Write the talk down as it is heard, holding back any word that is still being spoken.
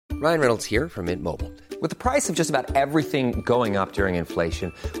Ryan Reynolds here from Mint Mobile. With the price of just about everything going up during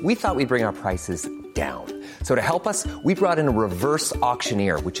inflation, we thought we'd bring our prices down. So to help us, we brought in a reverse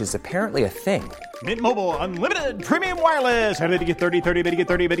auctioneer, which is apparently a thing. Mint Mobile Unlimited Premium Wireless. How to get 30, 30, bit to get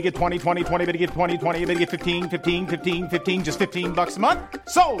 30, bit to get 20, 20, 20, bit to get 20, 20, bit to get 15, 15, 15, 15, just $15 a month?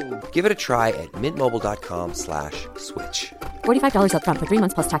 Sold! Give it a try at mintmobile.com/switch. $45 up front for 3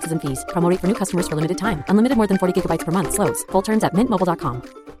 months plus taxes and fees. Promo rate for new customers for limited time. Unlimited more than 40 gigabytes per month. Slows full terms at mintmobile.com.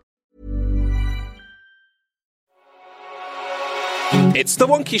 It's The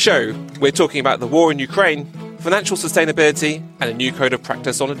Wonky Show. We're talking about the war in Ukraine, financial sustainability, and a new code of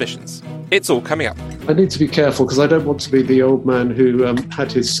practice on admissions. It's all coming up. I need to be careful because I don't want to be the old man who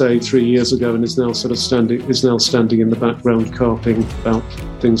had his say 3 years ago and is now standing in the background carping about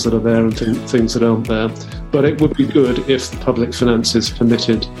things that are there and things that aren't there. But it would be good if the public finances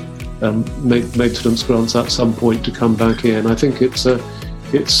permitted maintenance grants at some point to come back in. I think a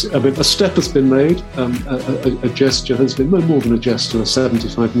step has been made. A gesture has been more than a gesture. A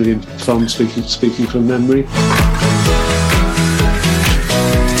 75 million fund, speaking from memory.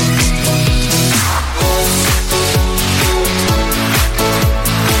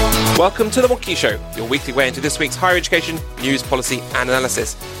 Welcome to The Wonky Show, your weekly way into this week's higher education, news, policy and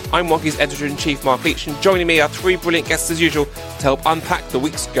analysis. I'm Wonky's Editor-in-Chief Mark Leach, and joining me are three brilliant guests as usual to help unpack the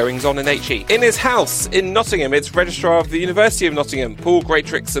week's goings-on in HE. In his house in Nottingham, it's Registrar of the University of Nottingham, Paul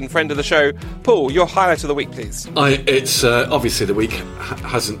Greatrix, and friend of the show. Paul, your highlight of the week, please. It's obviously the week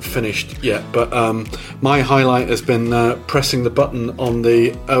hasn't finished yet, but my highlight has been pressing the button on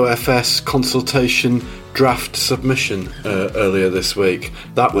the OFS consultation draft submission earlier this week.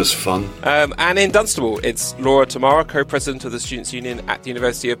 That was fun. And in Dunstable, it's Laura Tamara, co-president of the Students' Union at the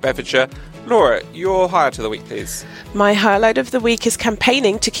University of Bedfordshire. Laura, your highlight of the week, please. My highlight of the week is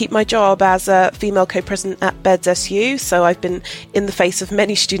campaigning to keep my job as a female co-president at Beds SU. So I've been in the face of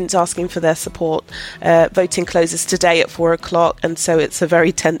many students asking for their support. Voting closes today at 4 o'clock, and so it's a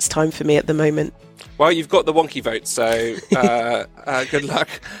very tense time for me at the moment. Well, you've got the wonky vote, so good luck.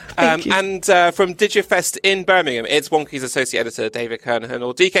 And from Digifest in Birmingham, it's Wonky's Associate Editor, David Kernahan,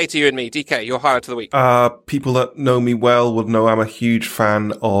 or DK to you and me. DK, your highlight of the week. People that know me well would know I'm a huge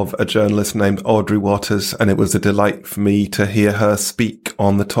fan of a journalist named Audrey Waters, and it was a delight for me to hear her speak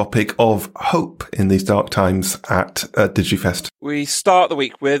on the topic of hope in these dark times at Digifest. We start the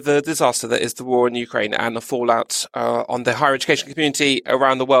week with the disaster that is the war in Ukraine and the fallout on the higher education community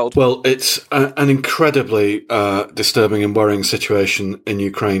around the world. Well, it's an incredibly disturbing and worrying situation in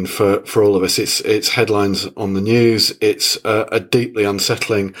Ukraine for all of us. It's headlines on the news. It's a deeply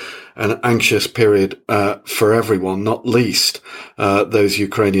unsettling and anxious period for everyone, not least those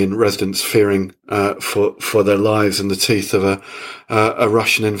Ukrainian residents fearing for their lives in the teeth of a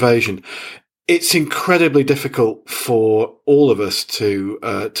Russian invasion. It's incredibly difficult for all of us to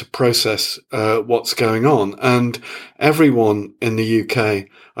process what's going on, and everyone in the UK,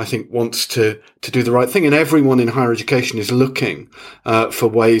 I think, wants to do the right thing, and everyone in higher education is looking for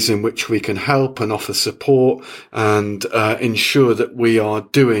ways in which we can help and offer support and ensure that we are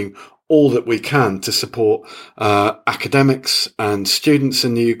doing all that we can to support academics and students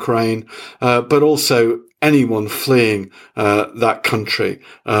in the Ukraine, but also anyone fleeing that country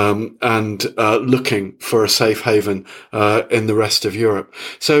and looking for a safe haven in the rest of Europe.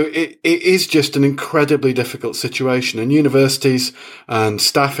 So it is just an incredibly difficult situation, and universities and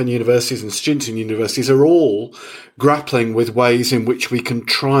staff in universities and students in universities are all grappling with ways in which we can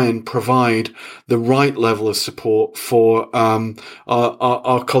try and provide the right level of support for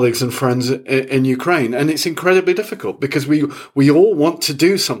our colleagues and friends in Ukraine. And it's incredibly difficult because we all want to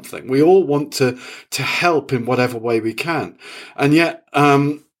do something. We all want to help in whatever way we can. And yet,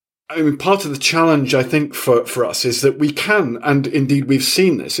 part of the challenge, I think, for us is that we can, and indeed we've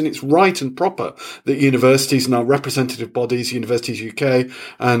seen this, and it's right and proper that universities and our representative bodies, Universities UK,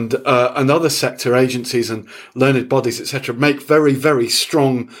 and other sector agencies and learned bodies, etc., make very, very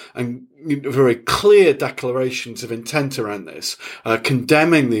strong and very clear declarations of intent around this,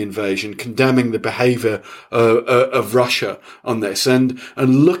 condemning the invasion, condemning the behaviour of Russia on this, and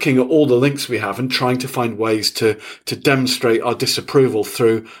looking at all the links we have and trying to find ways to demonstrate our disapproval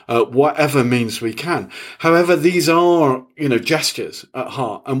through whatever means we can. However, these are, gestures at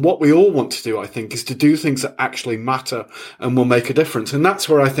heart, and what we all want to do, I think, is to do things that actually matter and will make a difference. And that's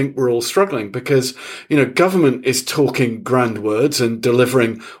where I think we're all struggling, because government is talking grand words and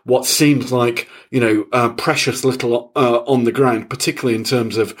delivering what seems like, precious little on the ground, particularly in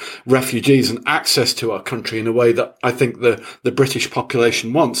terms of refugees and access to our country in a way that I think the British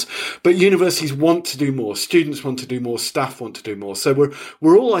population wants. But universities want to do more, students want to do more, staff want to do more. So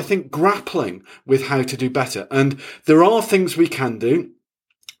we're all, I think, grappling with how to do better. And there are things we can do.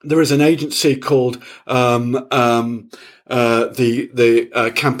 there is an agency called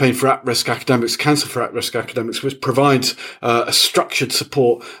the Campaign for At-Risk Academics, Council for At-Risk Academics, which provides a structured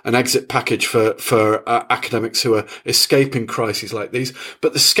support and exit package for academics who are escaping crises like these.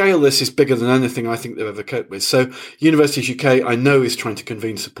 But the scale of this is bigger than anything I think they've ever coped with. So Universities UK, I know, is trying to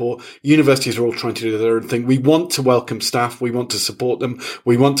convene support. Universities are all trying to do their own thing. We want to welcome staff. We want to support them.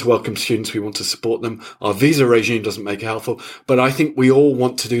 We want to welcome students. We want to support them. Our visa regime doesn't make it helpful, but I think we all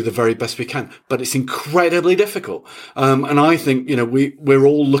want to do the very best we can. But it's incredibly difficult. And I think, we're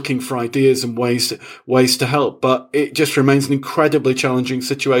all looking for ideas and ways to help, but it just remains an incredibly challenging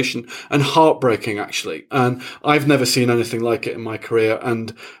situation and heartbreaking, actually. And I've never seen anything like it in my career,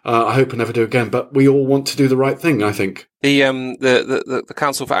 and I hope I never do again. But we all want to do the right thing, I think. The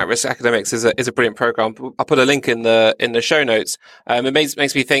Council for At-Risk Academics is a brilliant program. I'll put a link in the show notes. It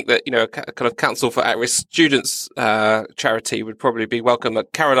makes me think that, a kind of Council for At-Risk Students, charity would probably be welcome.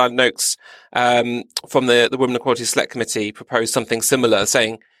 Caroline Noakes, from the Women Equality Select Committee proposed something similar,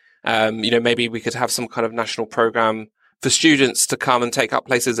 saying, maybe we could have some kind of national program for students to come and take up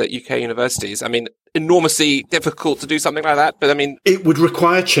places at UK universities. I mean, enormously difficult to do something like that, but I mean... It would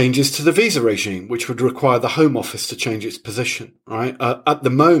require changes to the visa regime, which would require the Home Office to change its position, right? At the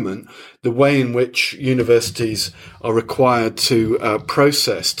moment, the way in which universities are required to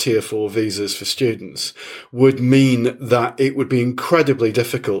process Tier 4 visas for students would mean that it would be incredibly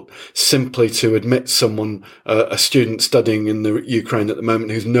difficult simply to admit someone, a student studying in the Ukraine at the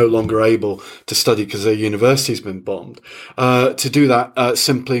moment who's no longer able to study because their university's been bombed, to do that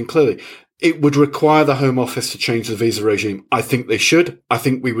simply and clearly. It would require the Home Office to change the visa regime. I think they should. I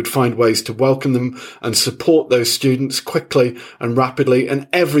think we would find ways to welcome them and support those students quickly and rapidly, and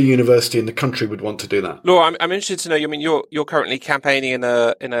every university in the country would want to do that. Laura, I'm interested to know. I mean, you're currently campaigning in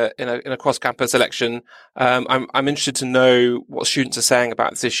a cross-campus election. I'm interested to know what students are saying about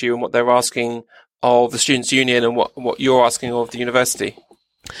this issue and what they're asking of the Students' Union and what you're asking of the university.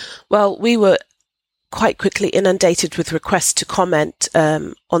 Well, we were quite quickly inundated with requests to comment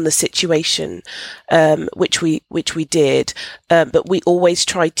on the situation, which we did, but we always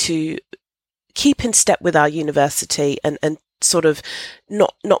try to keep in step with our university and sort of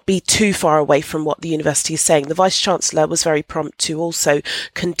not be too far away from what the university is saying. The Vice-Chancellor was very prompt to also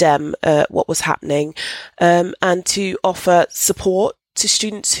condemn what was happening, and to offer support to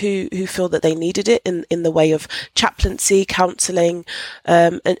students who feel that they needed it in the way of chaplaincy, counselling,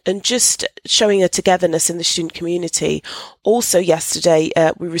 and just showing a togetherness in the student community. Also yesterday,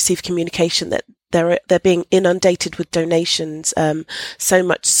 we received communication that they're being inundated with donations, so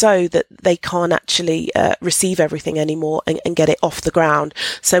much so that they can't actually receive everything anymore and get it off the ground.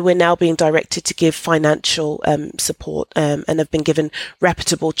 So we're now being directed to give financial support, and have been given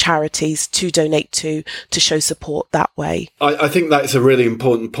reputable charities to donate to show support that way. I think that's a really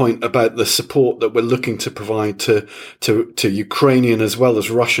important point about the support that we're looking to provide to Ukrainian as well as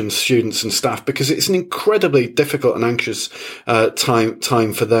Russian students and staff, because it's an incredibly difficult and anxious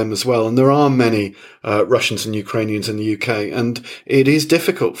time for them as well. And there are many Russians and Ukrainians in the UK, and it is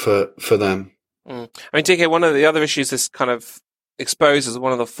difficult for them. I mean, DK, one of the other issues this kind of exposes,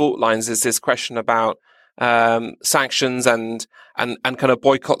 one of the fault lines, is this question about sanctions and kind of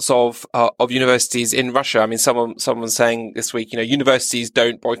boycotts of universities in Russia. I mean, someone's saying this week, universities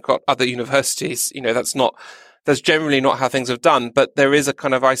don't boycott other universities. That's generally not how things have done, but there is a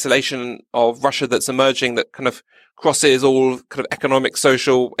kind of isolation of Russia that's emerging that kind of crosses all kind of economic,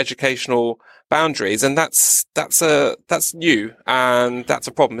 social, educational boundaries, and that's new, and that's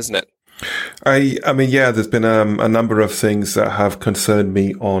a problem, isn't it? I mean, yeah, there's been a number of things that have concerned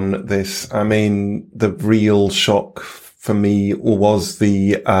me on this. I mean, the real shock for me was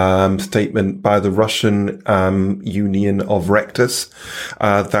the statement by the Russian Union of Rectors.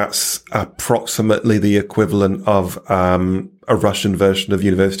 That's approximately the equivalent of a Russian version of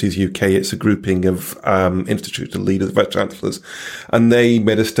Universities UK. It's a grouping of institutional leaders, vice chancellors, and they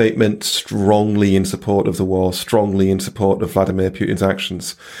made a statement strongly in support of the war, strongly in support of Vladimir Putin's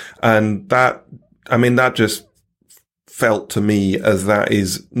actions, and that just felt to me as that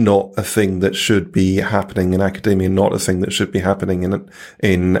is not a thing that should be happening in academia, not a thing that should be happening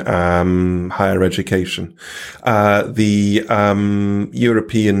in higher education. The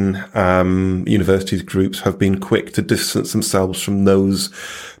European universities groups have been quick to distance themselves from those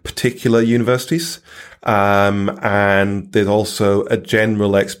particular universities. And there's also a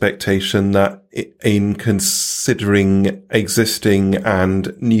general expectation that in considering existing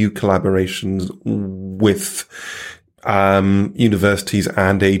and new collaborations with universities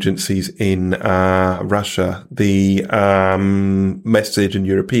and agencies in Russia. The message in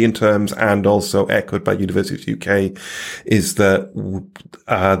European terms, and also echoed by Universities UK, is that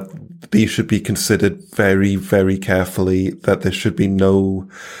these should be considered very, very carefully, that there should be no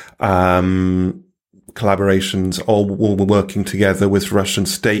collaborations or working together with Russian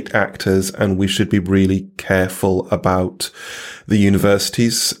state actors, and we should be really careful about the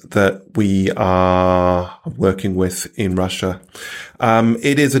universities that we are working with in Russia.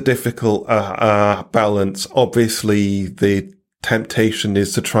 It is a difficult balance. Obviously, the temptation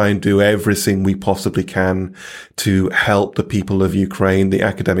is to try and do everything we possibly can to help the people of Ukraine, the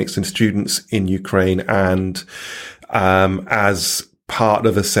academics and students in Ukraine, and as part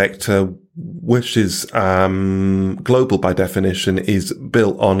of a sector which is global by definition, is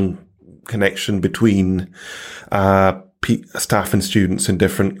built on connection between staff and students in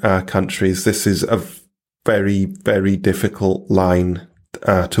different countries. This is a very, very difficult line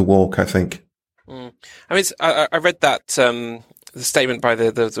to walk, I think. I mean, I read that the statement by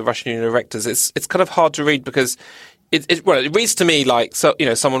the Russian Union of Rectors. It's kind of hard to read because it reads to me like, so,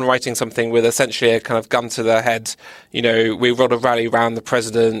 someone writing something with essentially a kind of gun to their head. We want to rally around the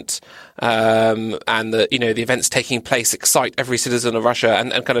president, and the events taking place excite every citizen of Russia,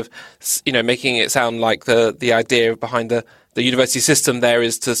 and kind of, making it sound like the idea behind the university system there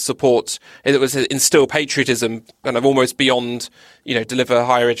is to support, it was to instill patriotism kind of almost beyond, deliver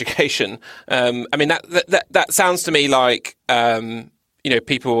higher education. I mean, that sounds to me like,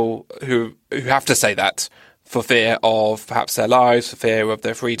 people who have to say that for fear of perhaps their lives, for fear of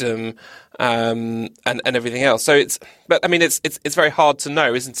their freedom, and everything else. So it's very hard to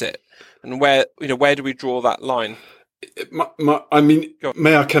know, isn't it? And where do we draw that line?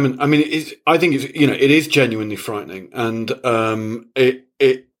 May I come in? I mean, I think it is genuinely frightening, and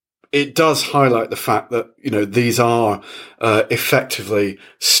it does highlight the fact that, these are effectively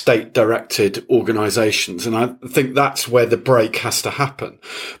state-directed organisations. And I think that's where the break has to happen.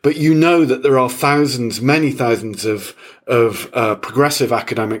 But that there are many thousands of progressive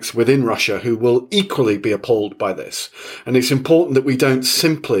academics within Russia who will equally be appalled by this. And it's important that we don't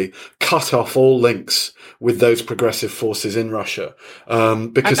simply cut off all links with those progressive forces in Russia,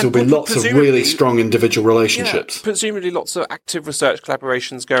 because there'll be lots of really strong individual relationships. Yeah, presumably lots of active research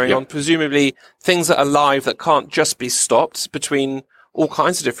collaborations going on, presumably things that are live that can't just be stopped between all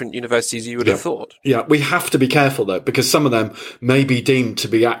kinds of different universities, you would have thought. Yeah, we have to be careful though, because some of them may be deemed to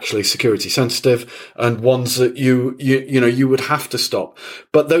be actually security sensitive, and ones that you would have to stop.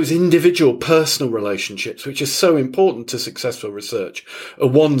 But those individual personal relationships, which are so important to successful research, are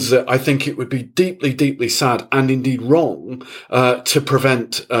ones that I think it would be deeply, deeply sad and indeed wrong to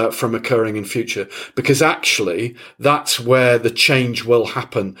prevent from occurring in future, because actually that's where the change will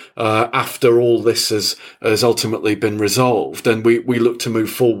happen after all this has ultimately been resolved, and we look to move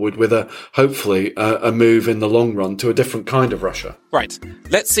forward with hopefully a move in the long run to a different kind of Russia. Right.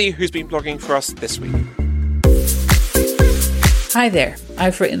 Let's see who's been blogging for us this week. Hi there.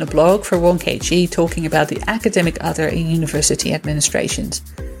 I've written a blog for 1KG talking about the academic other in university administrations.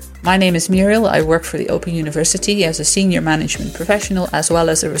 My name is Muriel. I work for the Open University as a senior management professional as well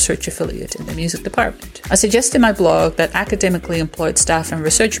as a research affiliate in the music department. I suggest in my blog that academically employed staff and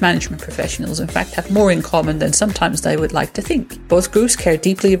research management professionals in fact have more in common than sometimes they would like to think. Both groups care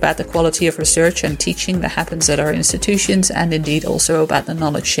deeply about the quality of research and teaching that happens at our institutions, and indeed also about the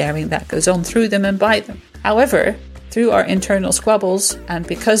knowledge sharing that goes on through them and by them. However, through our internal squabbles, and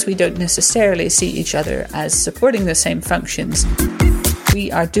because we don't necessarily see each other as supporting the same functions, we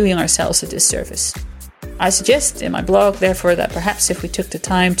are doing ourselves a disservice. I suggest in my blog, therefore, that perhaps if we took the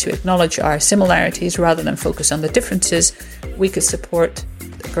time to acknowledge our similarities rather than focus on the differences, we could support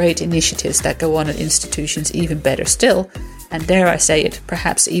the great initiatives that go on at institutions even better still, and dare I say it,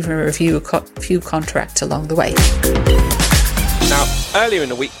 perhaps even review a few contracts along the way. Now, earlier in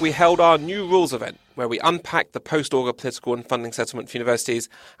the week, we held our New Rules event, where we unpacked the post-Augar political and funding settlement for universities,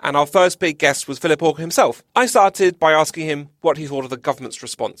 and our first big guest was Philip Augar himself. I started by asking him what he thought of the government's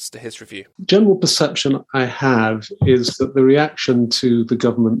response to his review. General perception I have is that the reaction to the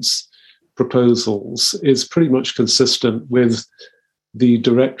government's proposals is pretty much consistent with the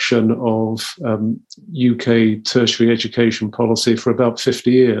direction of UK tertiary education policy for about 50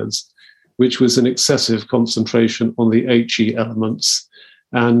 years, which was an excessive concentration on the HE elements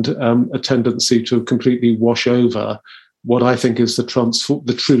and a tendency to completely wash over what I think is the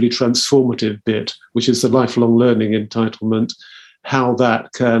truly transformative bit, which is the lifelong learning entitlement, how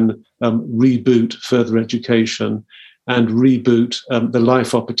that can reboot further education and reboot the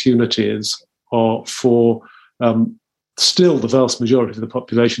life opportunities for still the vast majority of the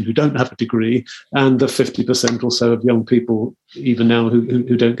population who don't have a degree, and the 50% or so of young people even now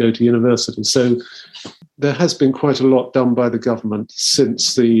who don't go to university. So there has been quite a lot done by the government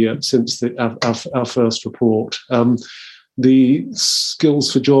since our first report. The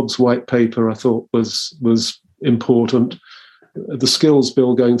Skills for Jobs white paper, I thought, was important. The skills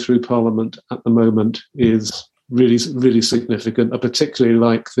bill going through Parliament at the moment is really significant. I particularly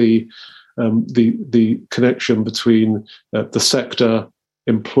like the connection between the sector,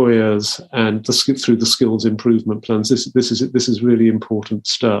 employers, and through the skills improvement plans. This is really important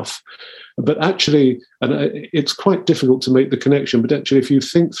stuff. But actually, and it's quite difficult to make the connection. But actually, if you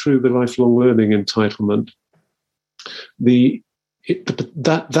think through the lifelong learning entitlement,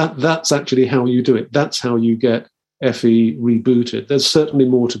 that's actually how you do it. That's how you get FE rebooted. There's certainly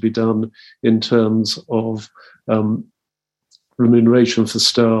more to be done in terms of remuneration for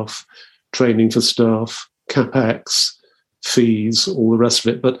staff, training for staff, CapEx, fees, all the rest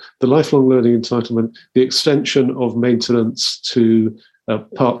of it. But the lifelong learning entitlement, the extension of maintenance to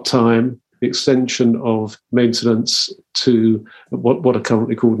part-time, the extension of maintenance to what are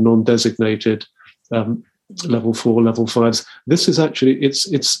currently called non-designated level 4, level 5s. This is actually it's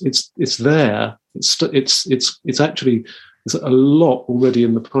there. It's actually there's a lot already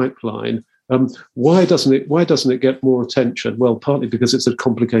in the pipeline. Why doesn't it get more attention? Well, partly because it's a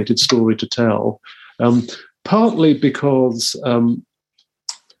complicated story to tell. Partly because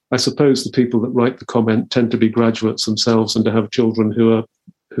I suppose the people that write the comment tend to be graduates themselves and to have children who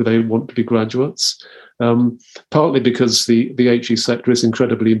they want to be graduates. Partly because the HE sector is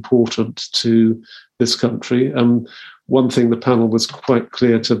incredibly important to this country. One thing the panel was quite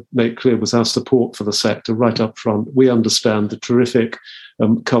clear to make clear was our support for the sector right up front. We understand the terrific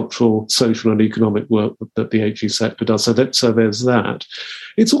cultural, social, and economic work that the HE sector does. So there's that.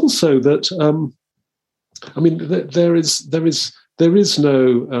 It's also that there is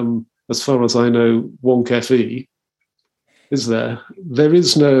no, as far as I know, wonk FE. Is there? There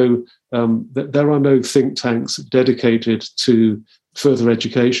is no. There are no think tanks dedicated to further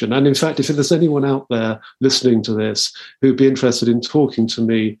education. And in fact, if there's anyone out there listening to this who'd be interested in talking to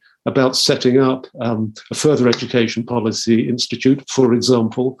me about setting up a further education policy institute, for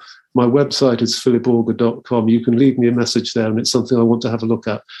example, my website is philipaugar.com. You can leave me a message there, and it's something I want to have a look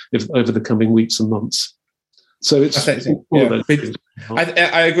at over the coming weeks and months. So it's I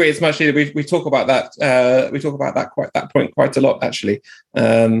agree. It's much needed. We talk about that. We talk about that point quite a lot, actually.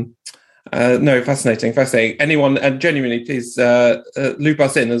 No, fascinating. Anyone, and genuinely, please loop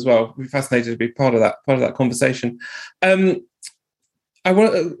us in as well. We're fascinated to be part of that conversation. I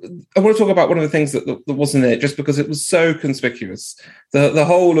want to talk about one of the things that wasn't in it, just because it was so conspicuous. The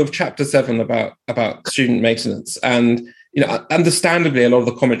whole of Chapter 7 about student maintenance, and understandably, a lot of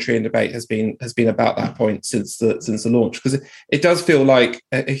the commentary and debate has been about that point since the launch, because it does feel like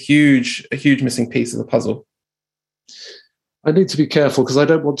a huge missing piece of the puzzle. I need to be careful because I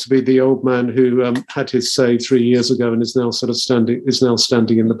don't want to be the old man who had his say 3 years ago and is now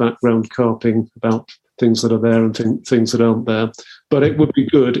standing in the background carping about things that are there and things that aren't there. But it would be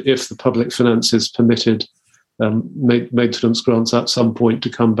good if the public finances permitted maintenance grants at some point to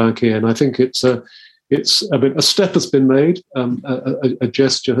come back in. I think a step has been made. A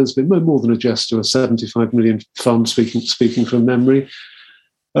gesture has been more than a gesture. A 75 million fund, speaking from memory.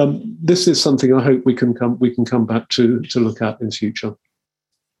 This is something I hope we can come back to look at in future.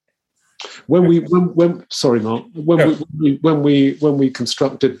 When we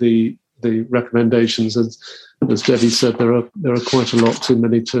constructed the recommendations, as Debbie said, there are quite a lot, too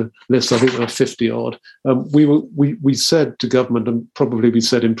many to list. I think there are 50 odd. We said to government, and probably we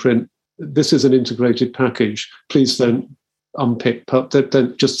said in print, this is an integrated package. Please don't unpick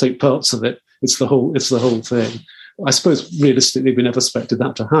don't just take parts of it. It's the whole thing. I suppose realistically we never expected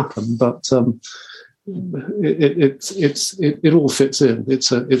that to happen, but it all fits in.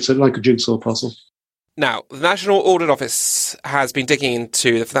 It's like a jigsaw puzzle. Now, the National Audit Office has been digging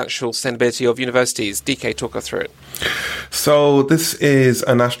into the financial sustainability of universities. DK, talk us through it. So this is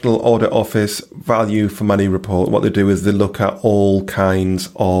a National Audit Office value for money report. What they do is they look at all kinds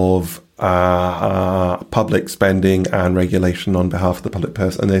of public spending and regulation on behalf of the public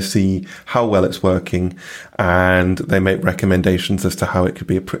purse, and they see how well it's working, and they make recommendations as to how it could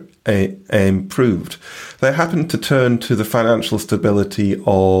be improved. They happen to turn to the financial stability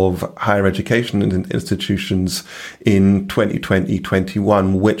of higher education institutions in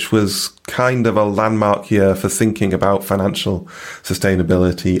 2020-21, which was kind of a landmark year for thinking about financial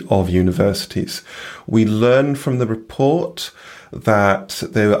sustainability of universities. We learn from the report that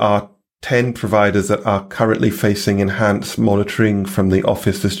there are 10 providers that are currently facing enhanced monitoring from the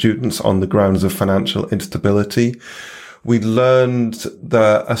Office for Students on the grounds of financial instability. We learned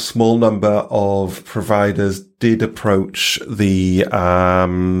that a small number of providers did approach the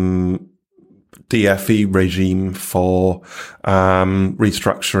DFE regime for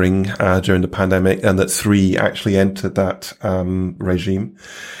restructuring during the pandemic, and that 3 actually entered that regime.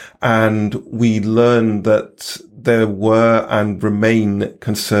 And we learned that there were and remain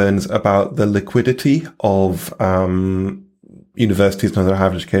concerns about the liquidity of universities and other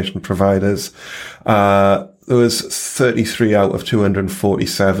higher education providers. There was 33 out of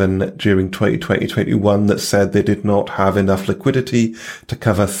 247 during 2020-21 that said they did not have enough liquidity to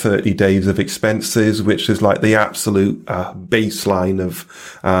cover 30 days of expenses, which is like the absolute baseline of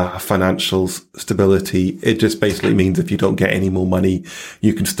financial stability. It just basically means if you don't get any more money,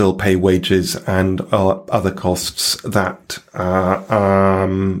 you can still pay wages and other costs that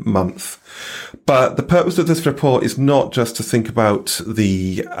month. But the purpose of this report is not just to think about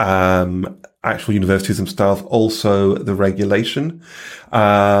the actual universities themselves, also the regulation.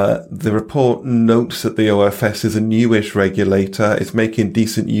 The report notes that the OFS is a newish regulator. It's making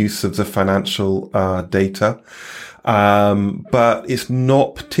decent use of the financial data. But it's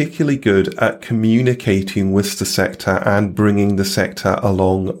not particularly good at communicating with the sector and bringing the sector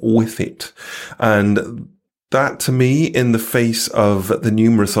along with it. And that, to me, in the face of the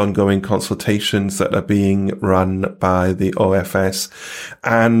numerous ongoing consultations that are being run by the OFS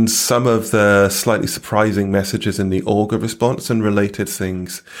and some of the slightly surprising messages in the Augar response and related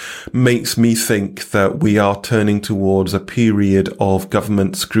things, makes me think that we are turning towards a period of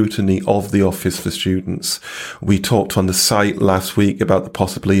government scrutiny of the Office for Students. We talked on the site last week about the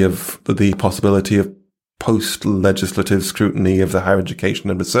possibility of post-legislative scrutiny of the Higher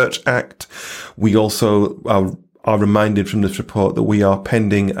Education and Research Act. We also are reminded from this report that we are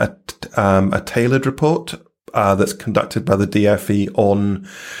pending a tailored report that's conducted by the DFE on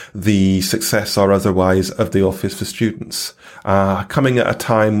the success or otherwise of the Office for Students. Coming at a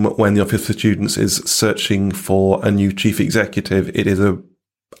time when the Office for Students is searching for a new chief executive, it is a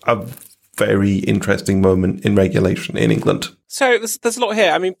very interesting moment in regulation in England. So there's a lot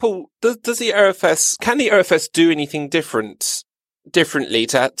here. I mean, Paul, can the OFS do anything differently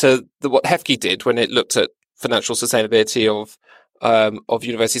to what HEFCE did when it looked at financial sustainability of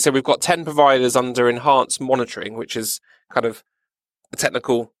universities? So we've got 10 providers under enhanced monitoring, which is kind of a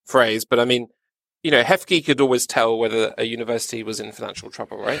technical phrase, but I mean, HEFCE could always tell whether a university was in financial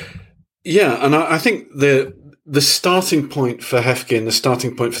trouble, right? Yeah, and I think the starting point for HEFCE and the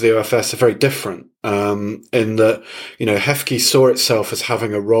starting point for the OFS are very different. In that, HEFCE saw itself as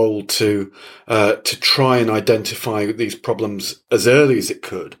having a role to try and identify these problems as early as it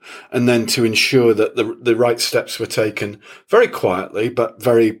could, and then to ensure that the right steps were taken very quietly, but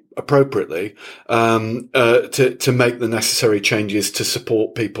very appropriately, to make the necessary changes to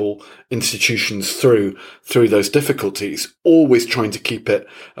support people, institutions through those difficulties, always trying to keep it,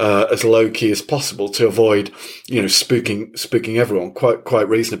 as low key as possible to avoid, spooking everyone quite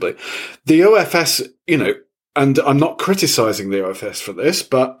reasonably. The OFS, and I'm not criticizing the OFS for this,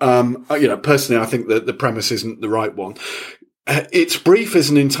 but, personally, I think that the premise isn't the right one. Its brief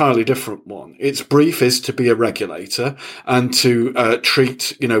is an entirely different one. Its brief is to be a regulator and to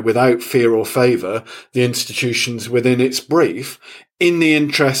treat, without fear or favour, the institutions within its brief in the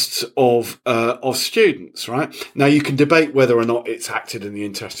interests of students, right? Now, you can debate whether or not it's acted in the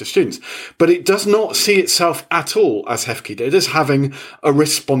interest of students, but it does not see itself at all, as HEFCE did, as having a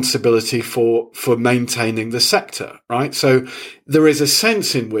responsibility for maintaining the sector, right? So there is a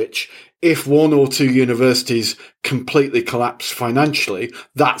sense in which if one or two universities completely collapse financially,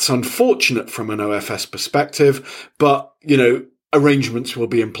 that's unfortunate from an OFS perspective, but, arrangements will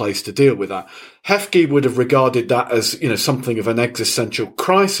be in place to deal with that. HEFCE would have regarded that as, something of an existential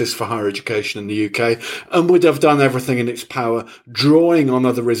crisis for higher education in the UK, and would have done everything in its power, drawing on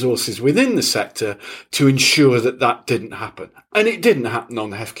other resources within the sector to ensure that didn't happen. And it didn't happen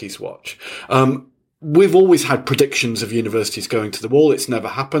on HEFCE's watch. We've always had predictions of universities going to the wall. It's never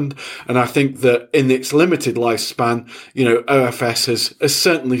happened. And I think that in its limited lifespan, OFS has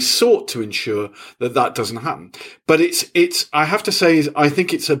certainly sought to ensure that doesn't happen. But I have to say, I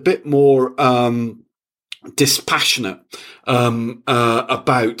think it's a bit more, dispassionate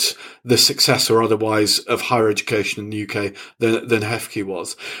about the success or otherwise of higher education in the UK than HEFCE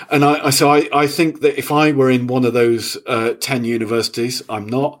was. And I think that if I were in one of those 10 universities, I'm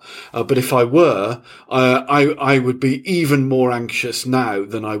not, but if I were, I would be even more anxious now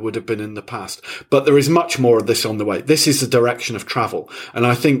than I would have been in the past. But there is much more of this on the way. This is the direction of travel. And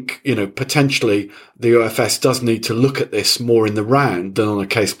I think, potentially the OFS does need to look at this more in the round than on a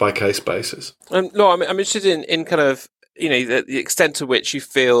case-by-case basis. No, I'm interested in kind of, the extent to which you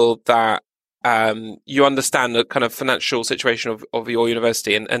feel that you understand the kind of financial situation of your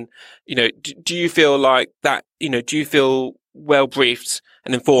university, and do you feel like that? Do you feel well briefed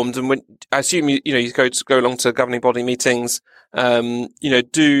and informed? And when I assume you go along to governing body meetings, is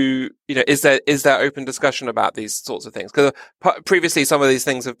there open discussion about these sorts of things? Because previously some of these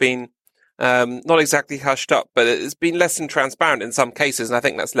things have been not exactly hushed up, but it's been less than transparent in some cases, and I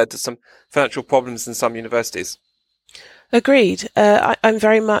think that's led to some financial problems in some universities. Agreed. I'm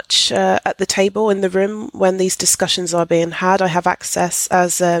very much at the table in the room when these discussions are being had. I have access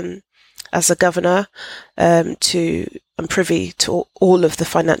as a governor I'm privy to all of the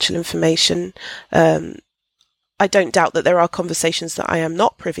financial information. I don't doubt that there are conversations that I am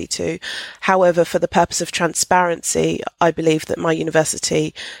not privy to. However, for the purpose of transparency, I believe that my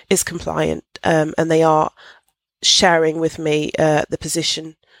university is compliant, and they are sharing with me the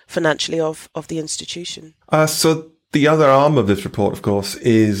position financially of the institution. So the other arm of this report, of course,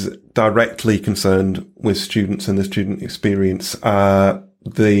 is directly concerned with students and the student experience.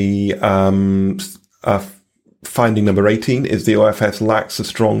 Finding number 18 is the OFS lacks a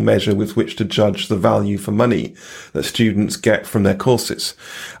strong measure with which to judge the value for money that students get from their courses.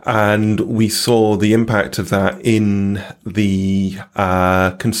 And we saw the impact of that in the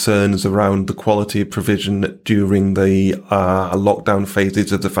concerns around the quality of provision during the lockdown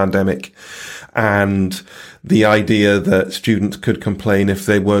phases of the pandemic, and the idea that students could complain if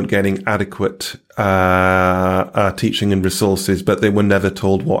they weren't getting adequate teaching and resources, but they were never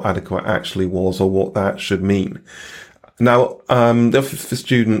told what adequate actually was or what that should mean. Now, the Office for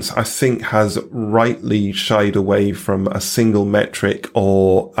Students, I think, has rightly shied away from a single metric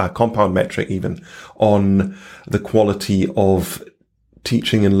or a compound metric even on the quality of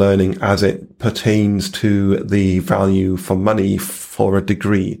teaching and learning as it pertains to the value for money for a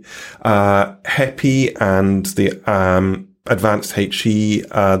degree. HEPI and the Advanced HE,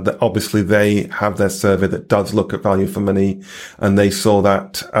 obviously they have their survey that does look at value for money, and they saw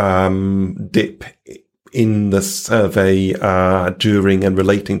that dip in the survey during and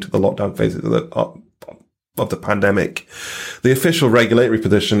relating to the lockdown phases of the pandemic. The official regulatory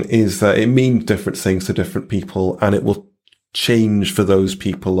position is that it means different things to different people, and it will change for those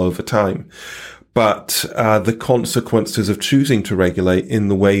people over time. But the consequences of choosing to regulate in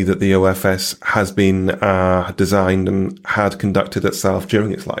the way that the OFS has been designed and had conducted itself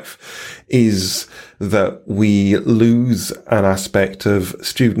during its life is that we lose an aspect of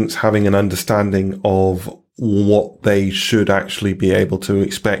students having an understanding of what they should actually be able to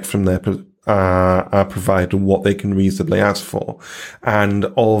expect from their provider, what they can reasonably ask for, and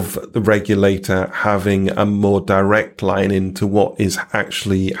of the regulator having a more direct line into what is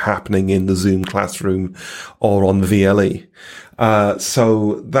actually happening in the Zoom classroom or on the VLE.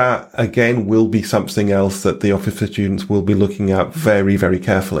 So that again will be something else that the Office for Students will be looking at very, very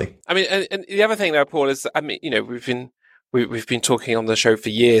carefully. I mean, and the other thing though, Paul, is that, we've been talking on the show for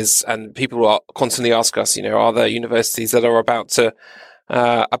years, and people are constantly ask us, are there universities that are about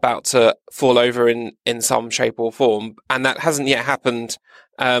to fall over in some shape or form, and that hasn't yet happened.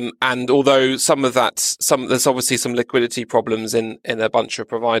 And although there's obviously some liquidity problems in a bunch of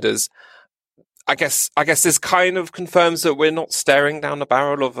providers, I guess this kind of confirms that we're not staring down the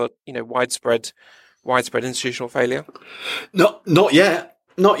barrel of a widespread institutional failure. Not yet.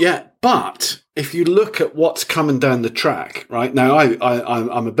 But if you look at what's coming down the track right now,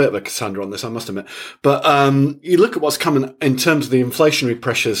 I'm a bit of a Cassandra on this, I must admit. But you look at what's coming in terms of the inflationary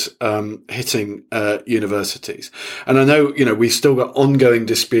pressures hitting universities, and I know we've still got ongoing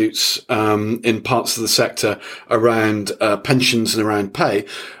disputes in parts of the sector around pensions and around pay.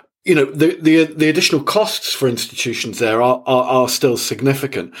 The additional costs for institutions there are still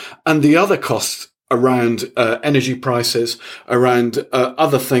significant, and the other costs around energy prices, around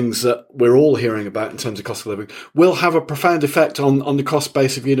other things that we're all hearing about in terms of cost of living, will have a profound effect on the cost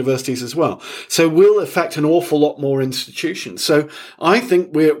base of universities as well. So will affect an awful lot more institutions. So I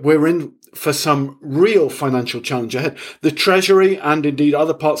think we're in for some real financial challenge ahead. The Treasury and indeed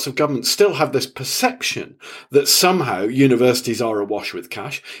other parts of government still have this perception that somehow universities are awash with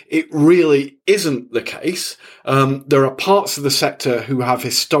cash. It really isn't the case. There are parts of the sector who have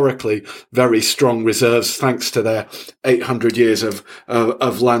historically very strong reserves thanks to their 800 years of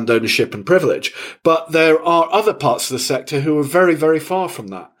land ownership and privilege. But there are other parts of the sector who are very, very far from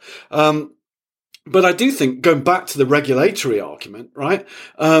that. But I do think, going back to the regulatory argument, right,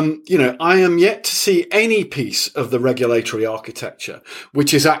 I am yet to see any piece of the regulatory architecture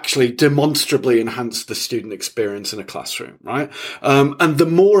which has actually demonstrably enhanced the student experience in a classroom, right? And the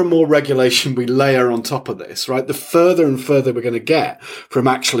more and more regulation we layer on top of this, right, the further and further we're going to get from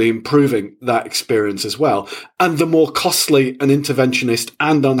actually improving that experience as well. And the more costly and interventionist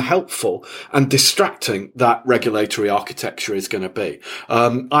and unhelpful and distracting that regulatory architecture is going to be.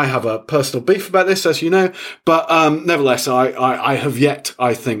 I have a personal beef about this, as you know, but nevertheless, I have yet,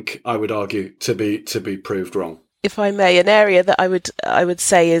 I think, I would argue, to be proved wrong. If I may, an area that I would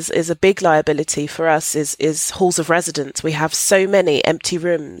say is a big liability for us is halls of residence. We have so many empty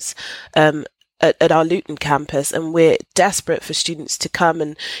rooms at our Luton campus, and we're desperate for students to come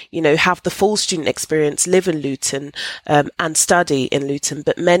and, have the full student experience, live in Luton, and study in Luton.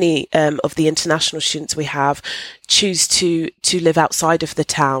 But many of the international students we have choose to live outside of the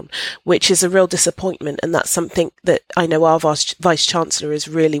town, which is a real disappointment. And that's something that I know our Vice Chancellor is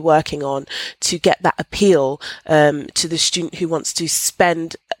really working on, to get that appeal to the student who wants to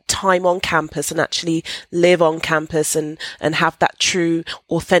spend time on campus and actually live on campus and have that true,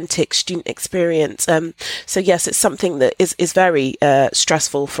 authentic student experience. So yes, it's something that is very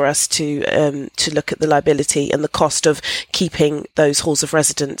stressful for us to look at the liability and the cost of keeping those halls of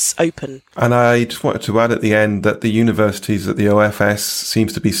residence open. And I just wanted to add at the end that the universities that the OFS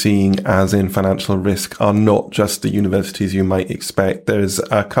seems to be seeing as in financial risk are not just the universities you might expect. There's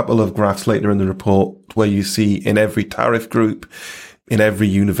a couple of graphs later in the report where you see in every tariff group, in every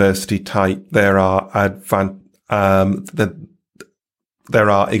university type, there are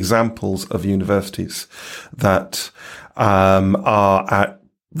examples of universities that are at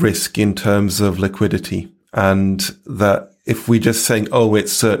risk in terms of liquidity, and that if we just saying, oh,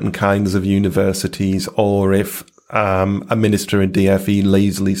 it's certain kinds of universities, or if a minister in DFE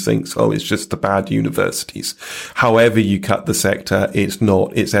lazily thinks, oh, it's just the bad universities. However you cut the sector, it's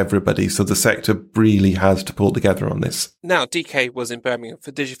not, it's everybody. So the sector really has to pull together on this. Now, DK was in Birmingham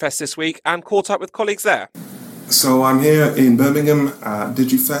for Digifest this week and caught up with colleagues there. So I'm here in Birmingham at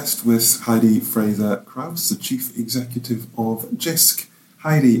Digifest with Heidi Fraser-Krauss, the Chief Executive of JISC.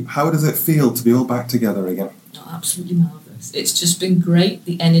 Heidi, how does it feel to be all back together again? Oh, absolutely marvellous. It's just been great,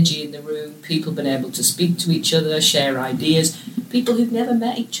 the energy in the room, people been able to speak to each other, share ideas, people who've never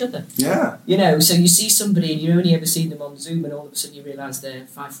met each other. Yeah. So you see somebody and you only ever seen them on Zoom, and all of a sudden you realise they're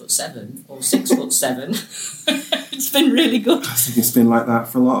 5'7" or 6'7". It's been really good. I think it's been like that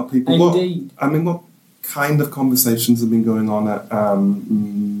for a lot of people. Indeed. What kind of conversations have been going on at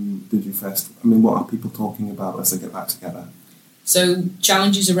Digifest? What are people talking about as they get back together? So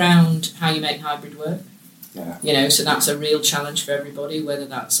challenges around how you make hybrid work. Yeah. So that's a real challenge for everybody, whether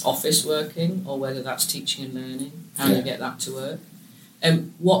that's office working or whether that's teaching and learning, how you get that to work.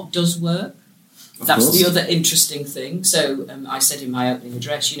 What does work? That's the other interesting thing. So I said in my opening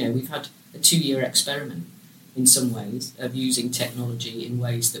address, we've had a 2-year experiment in some ways of using technology in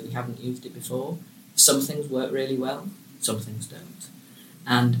ways that we haven't used it before. Some things work really well, some things don't.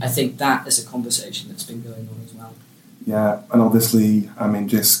 And I think that is a conversation that's been going on as well. Yeah, and obviously,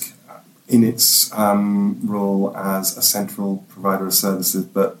 JISC, in its role as a central provider of services,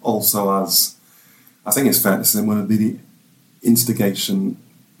 but also as, I think it's fair to say, one of the instigators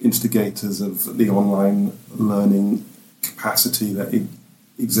of the online learning capacity that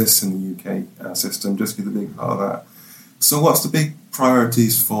exists in the UK system. JISC is a big part of that. So what's the big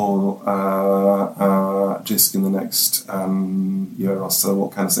priorities for JISC in the next year or so?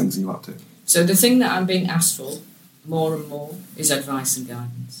 What kind of things are you up to? So the thing that I'm being asked for more and more is advice and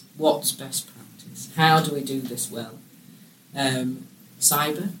guidance. What's best practice? How do we do this well?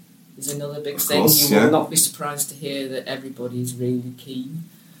 Cyber is another big thing. You will not be surprised to hear that everybody's really keen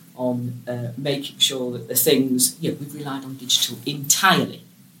on making sure that the things, we've relied on digital entirely,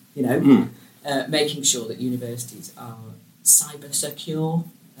 making sure that universities are cyber secure,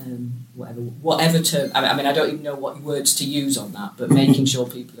 whatever term. I don't even know what words to use on that, but making sure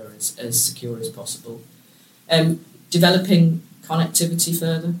people are as secure as possible. Developing connectivity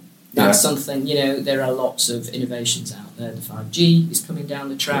further. That's something, there are lots of innovations out there. The 5G is coming down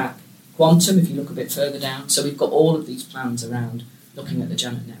the track. Quantum, if you look a bit further down. So we've got all of these plans around looking at the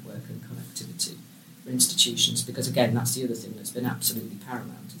Janet network and connectivity for institutions, because, again, that's the other thing that's been absolutely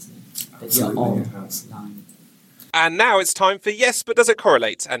paramount, isn't it? Absolutely, it has. Line. And now it's time for Yes, But Does It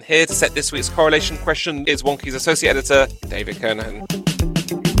Correlate? And here to set this week's correlation question is Wonky's Associate Editor, David Kernahan.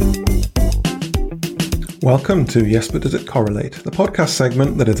 Welcome to Yes But Does It Correlate, the podcast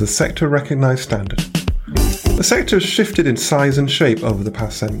segment that is a sector-recognised standard. The sector has shifted in size and shape over the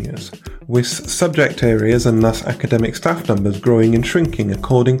past 7 years. with subject areas and thus academic staff numbers growing and shrinking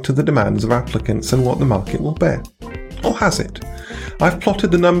according to the demands of applicants and what the market will bear. Or has it? I've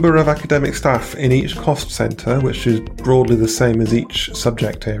plotted the number of academic staff in each cost centre, which is broadly the same as each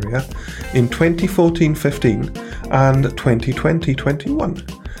subject area, in 2014-15 and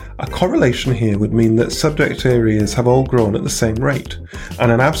 2020-21. A correlation here would mean that subject areas have all grown at the same rate,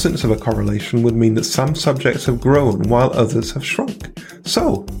 and an absence of a correlation would mean that some subjects have grown while others have shrunk.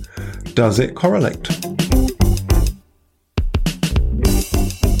 So, does it correlate?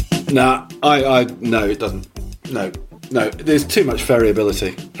 No, no, it doesn't. No, there's too much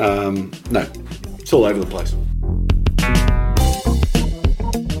variability. No, it's all over the place.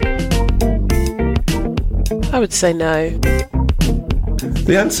 I would say no.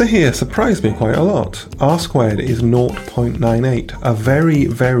 The answer here surprised me quite a lot. R squared is 0.98, a very,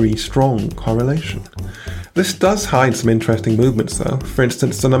 very strong correlation. This does hide some interesting movements though. For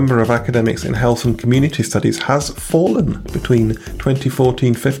instance, the number of academics in health and community studies has fallen between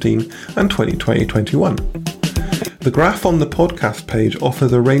 2014-15 and 2020-21. The graph on the podcast page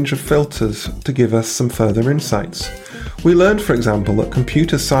offers a range of filters to give us some further insights. We learned, for example, that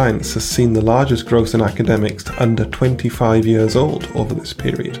computer science has seen the largest growth in academics to under 25 years old over this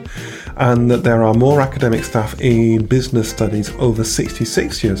period, and that there are more academic staff in business studies over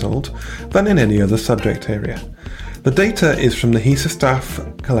 66 years old than in any other subject area. The data is from the HESA staff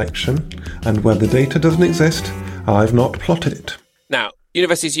collection, and where the data doesn't exist, I've not plotted it. Now,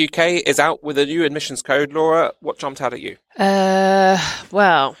 Universities UK is out with a new admissions code. Laura, what jumped out at you?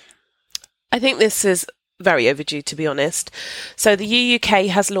 Well, I think this is very overdue, to be honest. So the UUK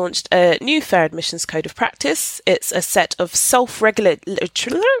has launched a new fair admissions code of practice. It's a set of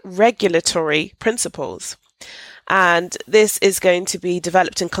self-regulatory principles. And this is going to be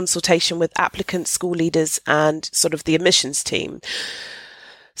developed in consultation with applicants, school leaders, and sort of the admissions team.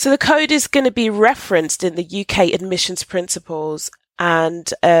 So the code is going to be referenced in the UK admissions principles.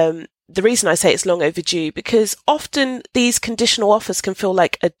 And the reason I say it's long overdue, because often these conditional offers can feel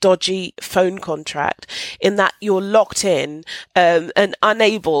like a dodgy phone contract in that you're locked in and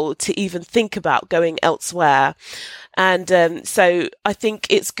unable to even think about going elsewhere. And so I think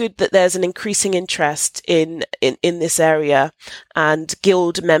it's good that there's an increasing interest in this area, and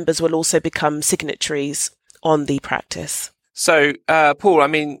guild members will also become signatories on the practice. So, Paul, I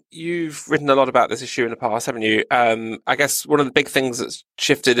mean, you've written a lot about this issue in the past, haven't you? I guess one of the big things that's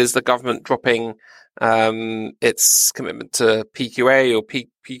shifted is the government dropping its commitment to PQA or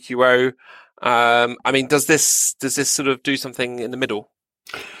PQO. I mean, does this sort of do something in the middle?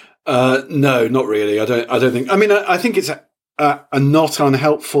 No, not really. I don't think. I mean, I think it's a not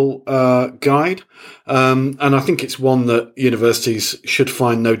unhelpful guide, and I think it's one that universities should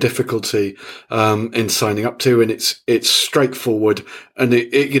find no difficulty in signing up to, and it's straightforward, and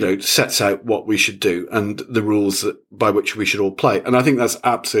it sets out what we should do and the rules by which we should all play, and I think that's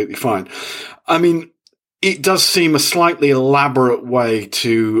absolutely fine. I mean, it does seem a slightly elaborate way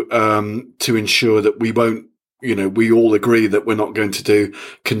to ensure that we won't. We all agree that we're not going to do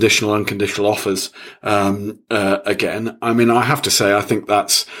conditional, unconditional offers, again. I mean, I have to say, I think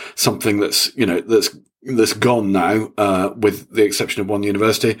that's something that's gone now, with the exception of one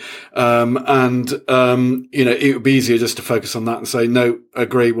university. It would be easier just to focus on that and say, no,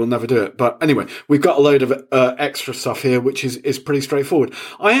 agree, we'll never do it. But anyway, we've got a load of, extra stuff here, which is pretty straightforward.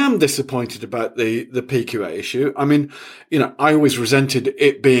 I am disappointed about the PQA issue. I mean, I always resented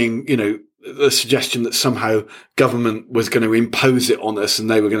it being, the suggestion that somehow government was going to impose it on us and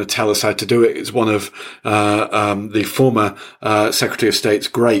they were going to tell us how to do it. It's one of the former Secretary of State's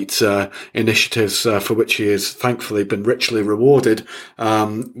great initiatives, for which he has thankfully been richly rewarded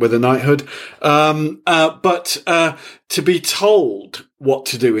with a knighthood. But to be told what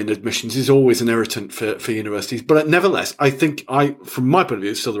to do in admissions is always an irritant for universities. But nevertheless, I think from my point of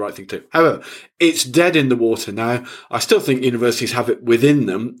view, it's still the right thing to do. However, it's dead in the water now. I still think universities have it within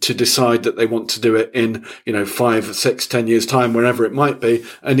them to decide that they want to do it in, 5, 6, 10 years time, wherever it might be.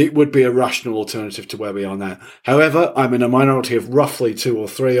 And it would be a rational alternative to where we are now. However, I'm in a minority of roughly 2 or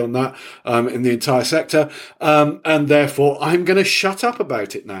 3 on that, in the entire sector. And therefore I'm going to shut up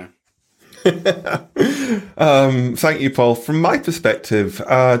about it now. Thank you, Paul. From my perspective,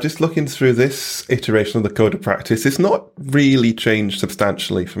 just looking through this iteration of the Code of Practice, it's not really changed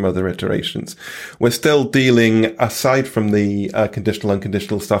substantially from other iterations. We're still dealing, aside from the conditional,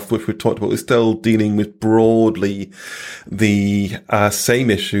 unconditional stuff, which we talked about, we're still dealing with broadly the same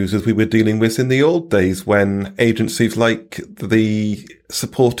issues as we were dealing with in the old days when agencies like the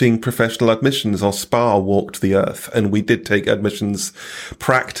Supporting Professional Admissions, or SPA, walked the earth, and we did take admissions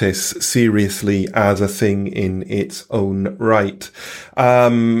practice seriously as a thing in its own right.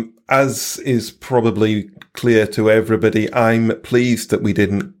 as is probably clear to everybody, I'm pleased that we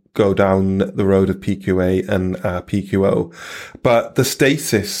didn't go down the road of PQA and PQO. But the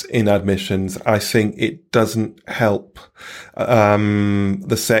stasis in admissions, I think it doesn't help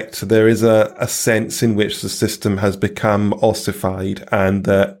the sector. There is a sense in which the system has become ossified, and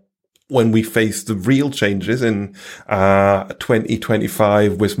that when we face the real changes in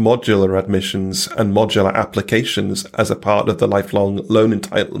 2025 with modular admissions and modular applications as a part of the lifelong loan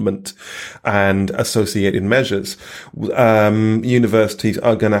entitlement and associated measures, universities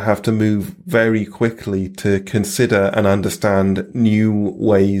are going to have to move very quickly to consider and understand new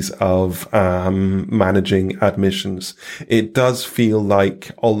ways of managing admissions. It does feel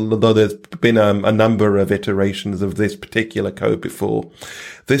like, although there's been a number of iterations of this particular code before,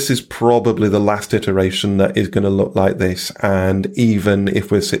 this is probably the last iteration that is going to look like this. And even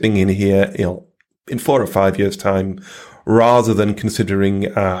if we're sitting in here, in 4 or 5 years' time, rather than considering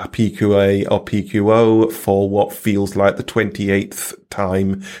PQA or PQO for what feels like the 28th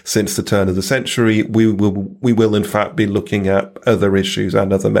time since the turn of the century, we will in fact be looking at other issues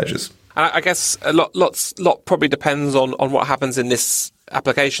and other measures. I guess a lot probably depends on what happens in this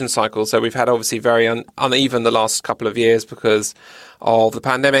application cycle. So we've had obviously very uneven the last couple of years because of the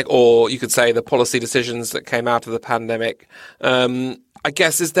pandemic, or you could say the policy decisions that came out of the pandemic. I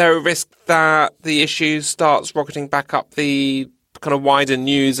guess, is there a risk that the issue starts rocketing back up the kind of wider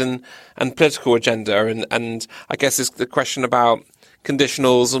news and political agenda? And I guess is the question about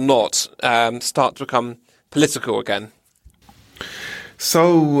conditionals or not start to become political again?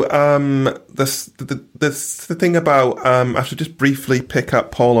 So the thing about I should just briefly pick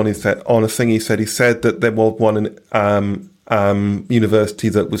up Paul on a thing he said. He said that there was one university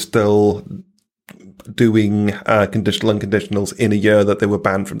that was still doing conditional unconditionals in a year that they were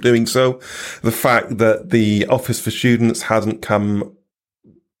banned from doing so. The fact that the Office for Students hasn't come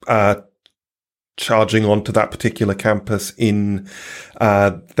charging onto that particular campus in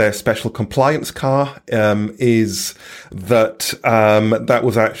their special compliance car is that that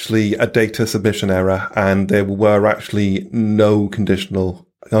was actually a data submission error, and there were actually no unconditional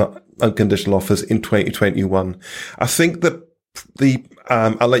offers in 2021. I think that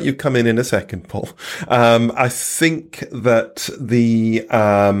I'll let you come in a second, Paul. I think that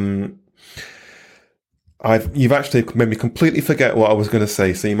you've actually made me completely forget what I was going to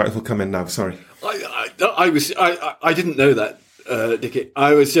say, so you might as well come in now. Sorry. I didn't know that, Dickie.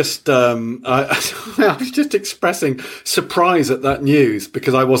 I was just I was just expressing surprise at that news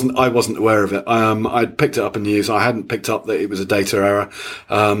because I wasn't aware of it. I'd picked it up in news. I hadn't picked up that it was a data error.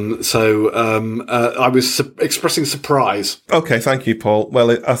 So I was expressing surprise. Okay, thank you, Paul.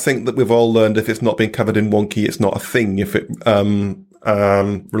 Well, I think that we've all learned if it's not been covered in wonky, it's not a thing. If it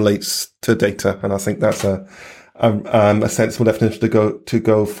relates to data, and I think that's a sensible definition to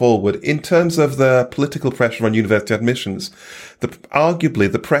go forward. In terms of the political pressure on university admissions,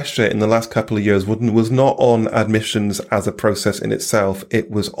 arguably the pressure in the last couple of years was not on admissions as a process in itself. It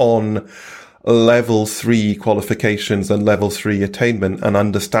was on level 3 qualifications and level 3 attainment, and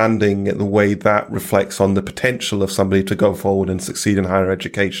understanding the way that reflects on the potential of somebody to go forward and succeed in higher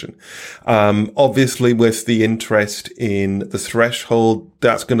education. Obviously with the interest in the threshold,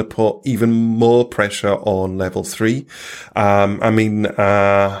 that's going to put even more pressure on level 3.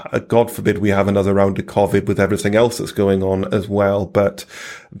 God forbid we have another round of COVID with everything else that's going on as well. But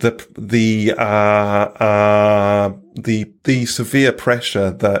the severe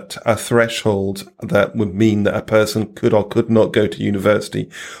pressure that a threshold that would mean that a person could or could not go to university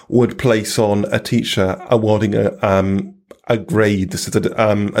would place on a teacher awarding a grade. This is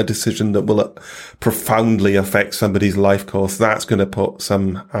a decision that will profoundly affect somebody's life course. That's going to put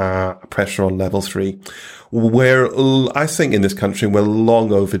some pressure on level 3. I think in this country, we're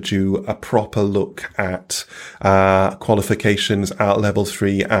long overdue a proper look at qualifications at level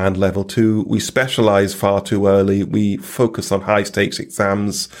 3 and level 2. We specialise far too early. We focus on high stakes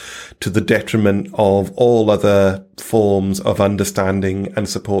exams to the detriment of all other forms of understanding and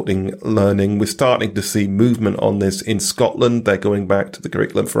supporting learning. We're starting to see movement on this in Scotland. They're going back to the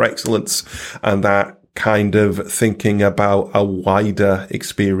curriculum for excellence, and that kind of thinking about a wider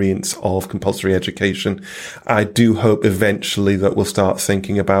experience of compulsory education. I do hope eventually that we'll start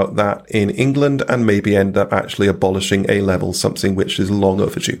thinking about that in England and maybe end up actually abolishing A-levels, something which is long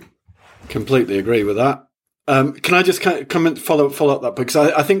overdue. Completely agree with that. Can I just comment, follow up that? Because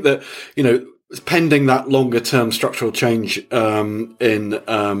I think that, pending that longer term structural change in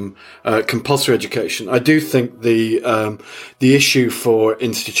compulsory education, I do think the issue for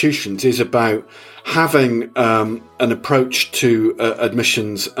institutions is about having an approach to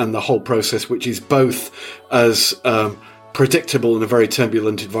admissions and the whole process which is both as predictable in a very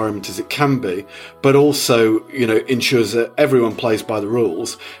turbulent environment as it can be, but also, ensures that everyone plays by the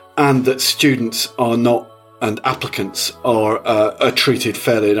rules and that students are not, and applicants are treated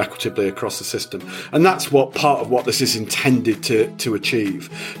fairly and equitably across the system. And that's what part of what this is intended to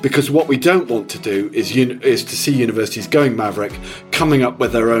achieve. Because what we don't want to do is to see universities going maverick, coming up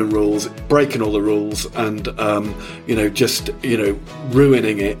with their own rules, breaking all the rules, and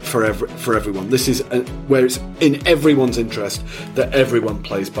ruining it for everyone. This is where it's in everyone's interest that everyone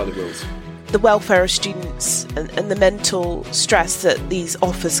plays by the rules. The welfare of students and the mental stress that these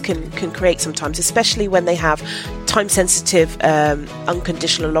offers can create sometimes, especially when they have time-sensitive,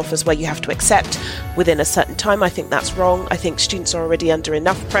 unconditional offers where you have to accept within a certain time. I think that's wrong. I think students are already under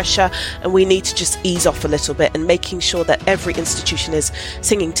enough pressure, and we need to just ease off a little bit, and making sure that every institution is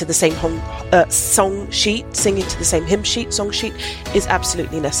singing to the same song sheet, singing to the same hymn sheet, song sheet, is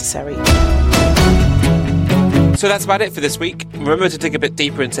absolutely necessary. So that's about it for this week. Remember to dig a bit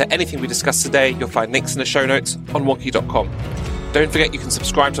deeper into anything we discussed today. You'll find links in the show notes on wonky.com. Don't forget you can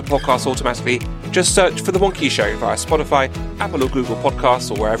subscribe to the podcast automatically. Just search for The Wonky Show via Spotify, Apple or Google Podcasts,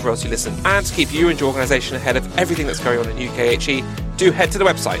 or wherever else you listen. And to keep you and your organisation ahead of everything that's going on in UKHE, do head to the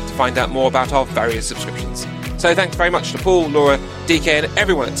website to find out more about our various subscriptions. So thanks very much to Paul, Laura, DK and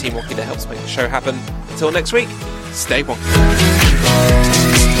everyone at Team Wonky that helps make the show happen. Until next week, stay wonky.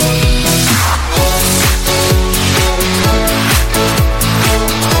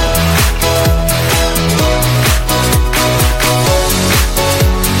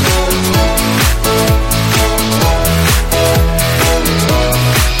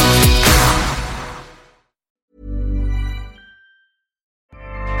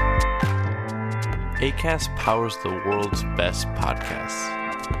 Acast powers the world's best podcasts.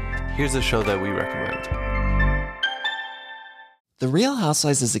 Here's a show that we recommend. The Real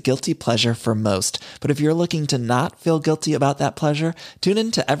Housewives is a guilty pleasure for most, but if you're looking to not feel guilty about that pleasure, tune in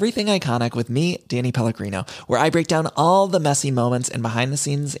to Everything Iconic with me, Danny Pellegrino, where I break down all the messy moments and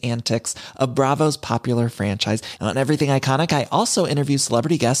behind-the-scenes antics of Bravo's popular franchise. And on Everything Iconic, I also interview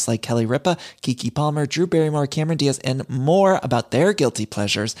celebrity guests like Kelly Ripa, Keke Palmer, Drew Barrymore, Cameron Diaz, and more about their guilty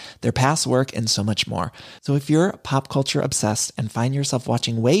pleasures, their past work, and so much more. So if you're pop culture obsessed and find yourself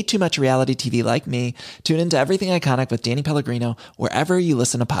watching way too much reality TV like me, tune into Everything Iconic with Danny Pellegrino, wherever you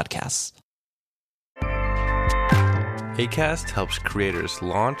listen to podcasts. Acast helps creators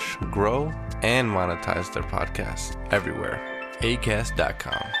launch, grow, and monetize their podcasts everywhere.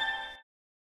 Acast.com.